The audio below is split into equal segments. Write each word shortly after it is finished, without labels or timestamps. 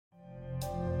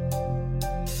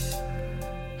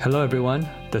Hello everyone,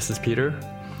 this is Peter.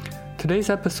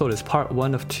 Today's episode is part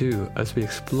 1 of 2 as we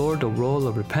explore the role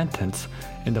of repentance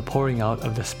in the pouring out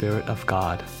of the Spirit of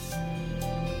God.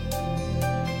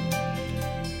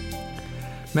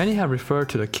 Many have referred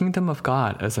to the kingdom of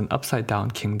God as an upside-down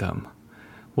kingdom.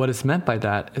 What is meant by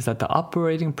that is that the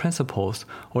operating principles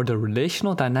or the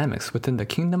relational dynamics within the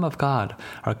kingdom of God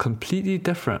are completely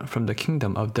different from the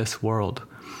kingdom of this world.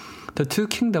 The two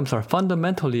kingdoms are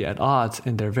fundamentally at odds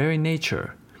in their very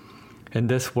nature. In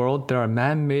this world, there are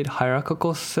man-made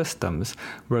hierarchical systems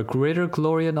where greater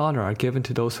glory and honor are given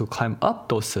to those who climb up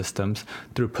those systems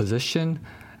through position,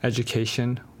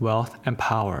 education, wealth, and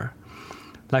power.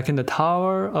 Like in the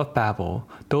Tower of Babel,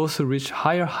 those who reach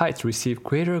higher heights receive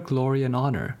greater glory and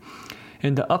honor.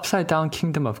 In the upside-down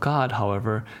kingdom of God,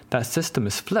 however, that system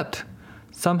is flipped.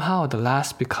 Somehow the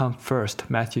last become first,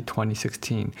 Matthew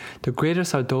 20:16. The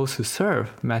greatest are those who serve,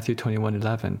 Matthew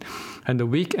 21:11. And the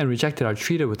weak and rejected are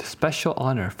treated with special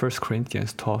honor, 1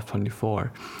 Corinthians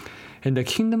 12:24. In the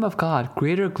kingdom of God,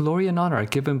 greater glory and honor are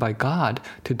given by God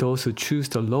to those who choose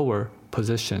the lower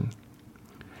position.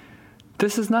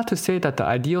 This is not to say that the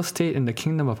ideal state in the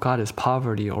kingdom of God is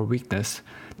poverty or weakness.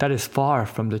 That is far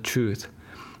from the truth.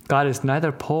 God is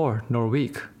neither poor nor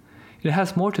weak. It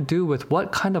has more to do with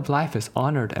what kind of life is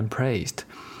honored and praised.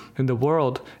 In the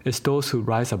world, it's those who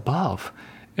rise above.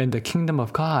 In the kingdom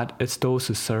of God, it's those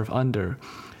who serve under.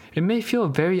 It may feel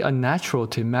very unnatural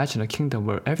to imagine a kingdom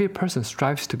where every person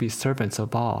strives to be servants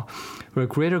of all, where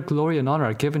greater glory and honor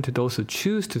are given to those who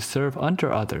choose to serve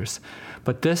under others.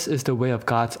 But this is the way of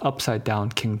God's upside-down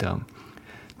kingdom.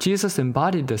 Jesus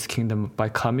embodied this kingdom by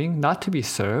coming not to be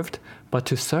served, but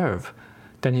to serve.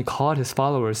 Then he called his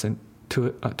followers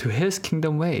to his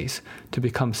kingdom ways, to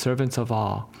become servants of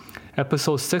all.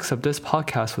 Episode 6 of this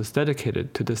podcast was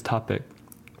dedicated to this topic.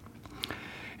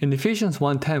 In Ephesians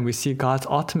 1:10, we see God's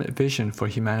ultimate vision for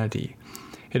humanity.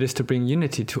 It is to bring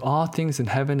unity to all things in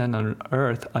heaven and on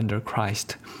earth under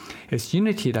Christ. It's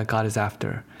unity that God is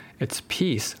after. It's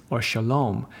peace or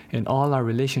shalom in all our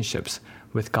relationships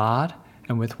with God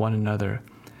and with one another.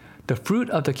 The fruit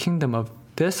of the kingdom of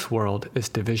this world is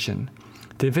division.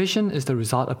 Division is the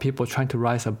result of people trying to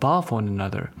rise above one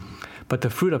another. But the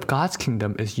fruit of God's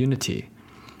kingdom is unity.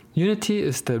 Unity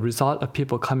is the result of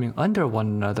people coming under one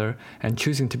another and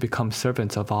choosing to become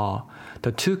servants of all.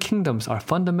 The two kingdoms are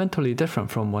fundamentally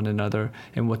different from one another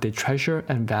in what they treasure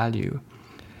and value.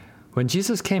 When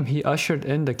Jesus came, he ushered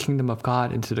in the kingdom of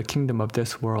God into the kingdom of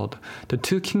this world. The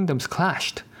two kingdoms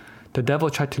clashed. The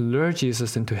devil tried to lure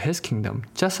Jesus into his kingdom,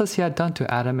 just as he had done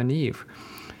to Adam and Eve.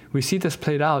 We see this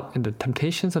played out in the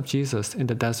temptations of Jesus in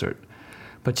the desert.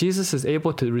 But Jesus is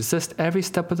able to resist every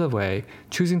step of the way,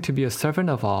 choosing to be a servant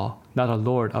of all, not a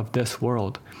lord of this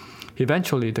world.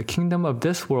 Eventually, the kingdom of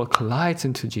this world collides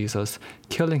into Jesus,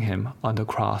 killing him on the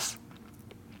cross.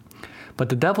 But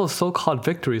the devil's so-called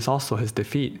victory is also his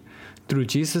defeat. Through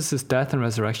Jesus' death and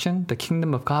resurrection, the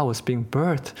kingdom of God was being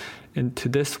birthed into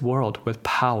this world with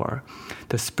power.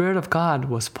 The Spirit of God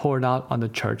was poured out on the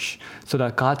church so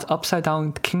that God's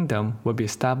upside-down kingdom would be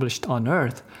established on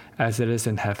earth as it is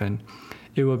in heaven.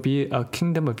 It will be a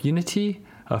kingdom of unity,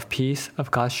 of peace,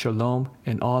 of God's shalom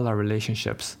in all our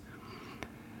relationships.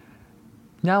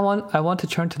 Now I want to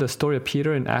turn to the story of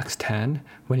Peter in Acts 10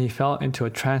 when he fell into a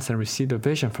trance and received a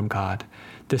vision from God.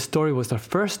 This story was the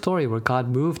first story where God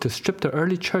moved to strip the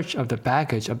early church of the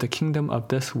baggage of the kingdom of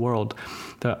this world,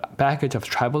 the baggage of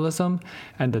tribalism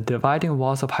and the dividing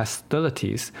walls of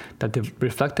hostilities that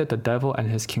reflected the devil and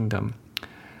his kingdom.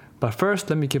 But first,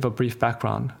 let me give a brief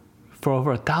background. For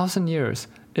over 1,000 years,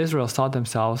 Israel saw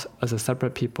themselves as a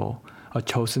separate people, a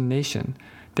chosen nation.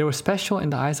 They were special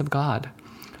in the eyes of God.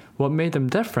 What made them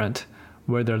different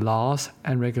were their laws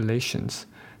and regulations.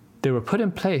 They were put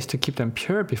in place to keep them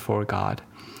pure before God.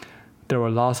 There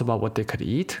were laws about what they could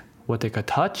eat, what they could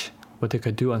touch, what they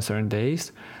could do on certain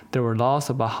days. There were laws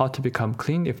about how to become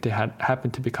clean if they had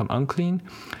happened to become unclean.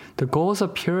 The goals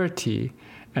of purity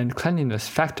and cleanliness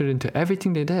factored into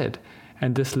everything they did,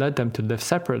 and this led them to live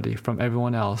separately from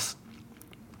everyone else.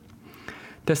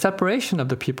 The separation of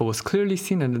the people was clearly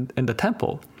seen in the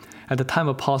temple. At the time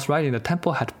of Paul's writing, the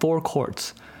temple had 4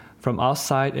 courts. From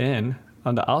outside in,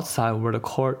 on the outside were the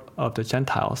court of the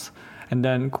Gentiles, and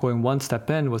then going one step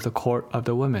in was the court of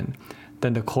the women.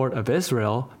 Then the court of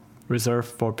Israel, reserved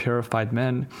for purified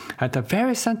men. At the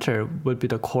very center would be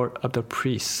the court of the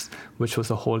priests, which was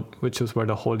where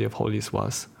the Holy of Holies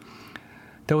was.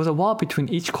 There was a wall between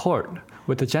each court,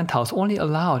 with the Gentiles only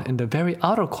allowed in the very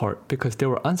outer court because they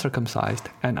were uncircumcised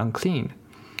and unclean.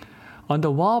 On the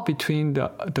wall between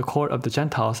the court of the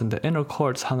Gentiles and the inner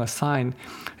courts hung a sign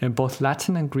in both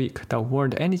Latin and Greek that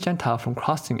warned any Gentile from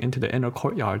crossing into the inner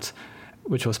courtyards,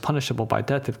 which was punishable by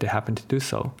death if they happened to do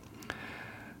so.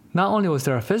 Not only was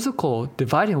there a physical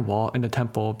dividing wall in the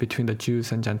temple between the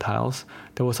Jews and Gentiles,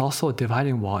 there was also a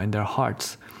dividing wall in their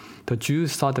hearts. The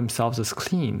Jews saw themselves as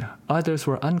clean, others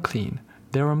were unclean.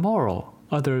 They were moral,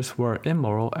 others were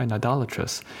immoral and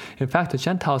idolatrous. In fact, the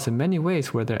Gentiles in many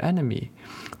ways were their enemy,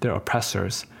 their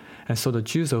oppressors, and so the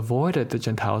Jews avoided the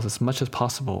Gentiles as much as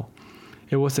possible.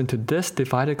 It was into this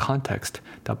divided context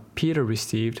that Peter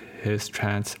received his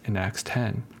trance in Acts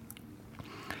 10.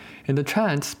 In the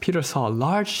trance, Peter saw a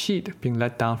large sheet being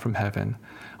let down from heaven.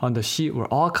 On the sheet were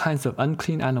all kinds of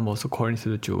unclean animals according to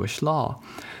the Jewish law.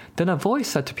 Then a voice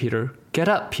said to Peter, "Get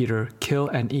up, Peter, kill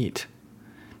and eat."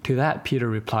 To that Peter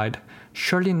replied,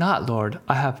 "Surely not, Lord.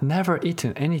 I have never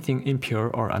eaten anything impure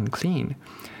or unclean."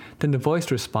 Then the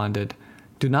voice responded,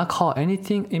 "Do not call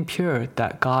anything impure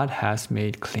that God has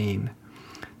made clean."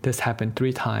 This happened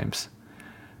 3 times.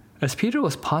 As Peter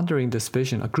was pondering this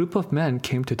vision, a group of men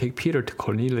came to take Peter to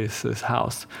Cornelius'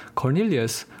 house.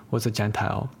 Cornelius was a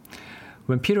Gentile.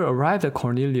 When Peter arrived at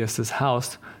Cornelius'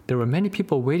 house, there were many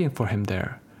people waiting for him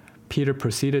there. Peter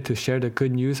proceeded to share the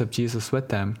good news of Jesus with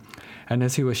them, and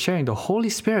as he was sharing, the Holy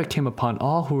Spirit came upon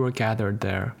all who were gathered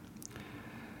there.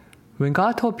 When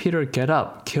God told Peter, "Get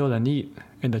up, kill and eat,"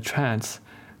 in the trance,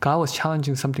 God was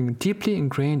challenging something deeply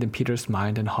ingrained in Peter's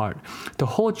mind and heart, the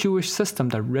whole Jewish system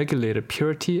that regulated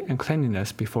purity and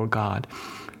cleanliness before God.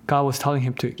 God was telling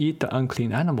him to eat the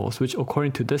unclean animals, which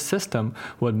according to this system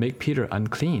would make Peter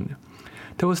unclean.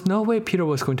 There was no way Peter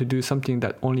was going to do something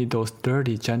that only those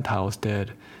dirty Gentiles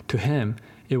did. To him,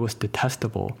 it was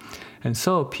detestable. And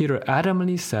so Peter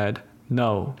adamantly said,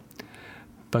 "No."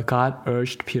 But God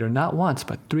urged Peter not once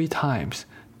but 3 times,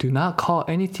 "Do not call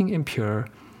anything impure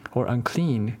or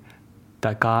unclean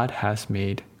that God has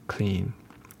made clean."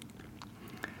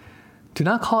 Do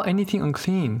not call anything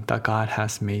unclean that God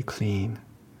has made clean.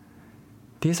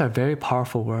 These are very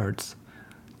powerful words.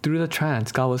 Through the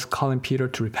trance, God was calling Peter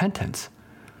to repentance.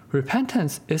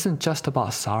 Repentance isn't just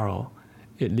about sorrow.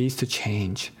 It leads to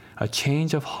change, a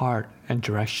change of heart and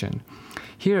direction.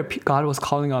 Here, God was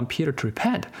calling on Peter to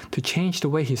repent, to change the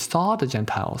way he saw the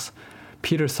Gentiles.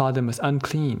 Peter saw them as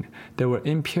unclean. They were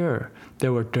impure. They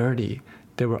were dirty.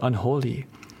 They were unholy.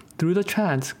 Through the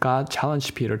trance, God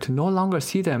challenged Peter to no longer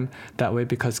see them that way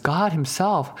because God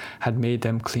himself had made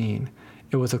them clean.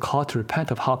 It was a call to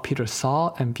repent of how Peter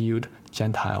saw and viewed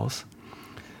Gentiles.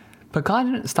 But God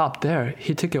didn't stop there.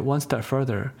 He took it one step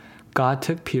further. God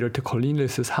took Peter to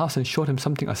Cornelius' house and showed him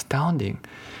something astounding.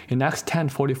 In Acts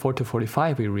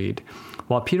 10:44-45 we read,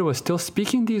 "While Peter was still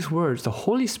speaking these words, the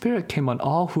Holy Spirit came on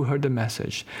all who heard the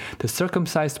message. The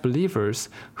circumcised believers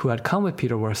who had come with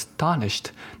Peter were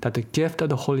astonished that the gift of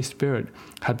the Holy Spirit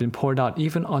had been poured out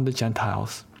even on the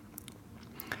Gentiles."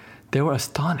 They were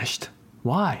astonished.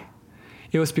 Why?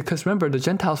 It was because, remember, the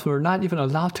Gentiles were not even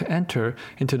allowed to enter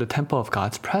into the temple of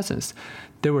God's presence.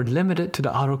 They were limited to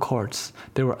the outer courts.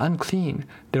 They were unclean.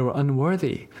 They were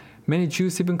unworthy. Many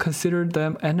Jews even considered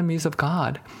them enemies of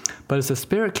God. But as the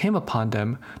Spirit came upon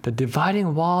them, the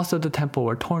dividing walls of the temple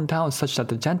were torn down such that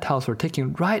the Gentiles were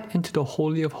taken right into the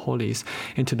Holy of Holies,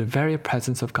 into the very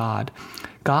presence of God.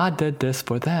 God did this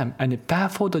for them, and it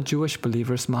baffled the Jewish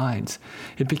believers' minds.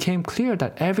 It became clear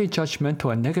that every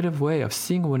judgmental and negative way of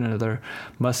seeing one another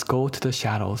must go to the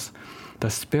shadows. The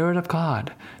Spirit of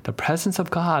God, the presence of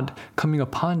God coming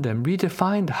upon them,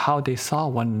 redefined how they saw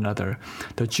one another.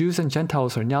 The Jews and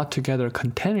Gentiles are now together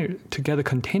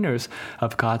containers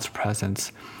of God's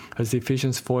presence. As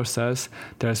Ephesians 4 says,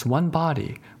 there is one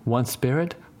body, one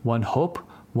Spirit, one hope,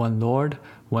 one Lord,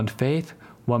 one faith,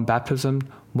 one baptism,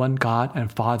 one God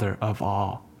and Father of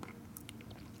all.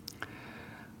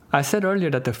 I said earlier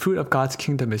that the fruit of God's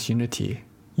kingdom is unity.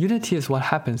 Unity is what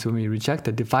happens when we reject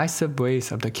the divisive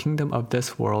ways of the kingdom of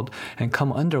this world and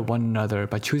come under one another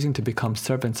by choosing to become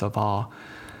servants of all.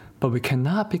 But we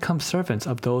cannot become servants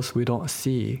of those we don't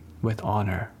see with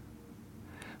honor.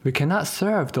 We cannot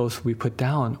serve those we put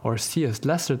down or see as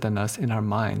lesser than us in our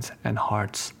minds and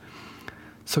hearts.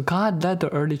 So God led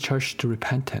the early church to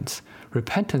repentance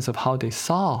of how they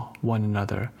saw one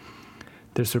another.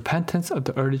 This repentance of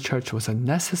the early church was a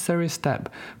necessary step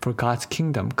for God's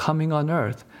kingdom coming on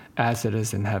earth as it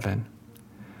is in heaven.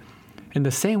 In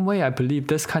the same way, I believe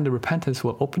this kind of repentance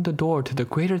will open the door to the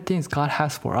greater things God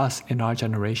has for us in our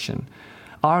generation.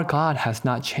 Our God has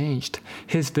not changed.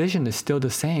 His vision is still the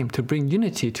same, to bring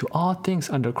unity to all things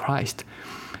under Christ.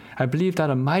 I believe that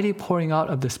a mighty pouring out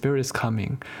of the Spirit is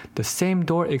coming. The same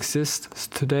door exists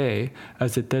today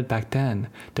as it did back then.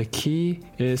 The key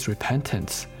is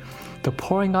repentance. The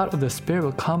pouring out of the Spirit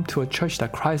will come to a church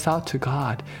that cries out to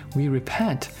God, "We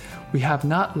repent. We have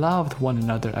not loved one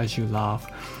another as you love.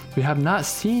 We have not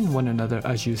seen one another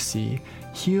as you see.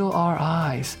 Heal our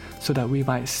eyes so that we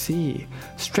might see.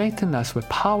 Strengthen us with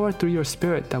power through your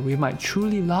Spirit that we might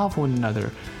truly love one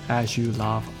another as you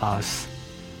love us."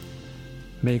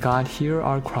 May God hear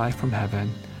our cry from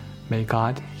heaven. May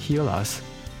God heal us,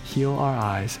 heal our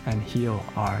eyes, and heal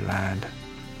our land.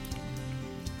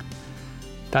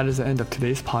 That is the end of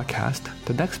today's podcast.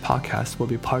 The next podcast will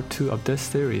be part 2 of this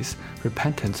series,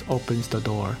 Repentance Opens the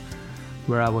Door,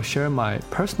 where I will share my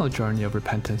personal journey of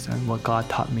repentance and what God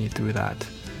taught me through that.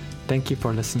 Thank you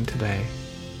for listening today.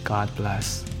 God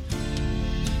bless.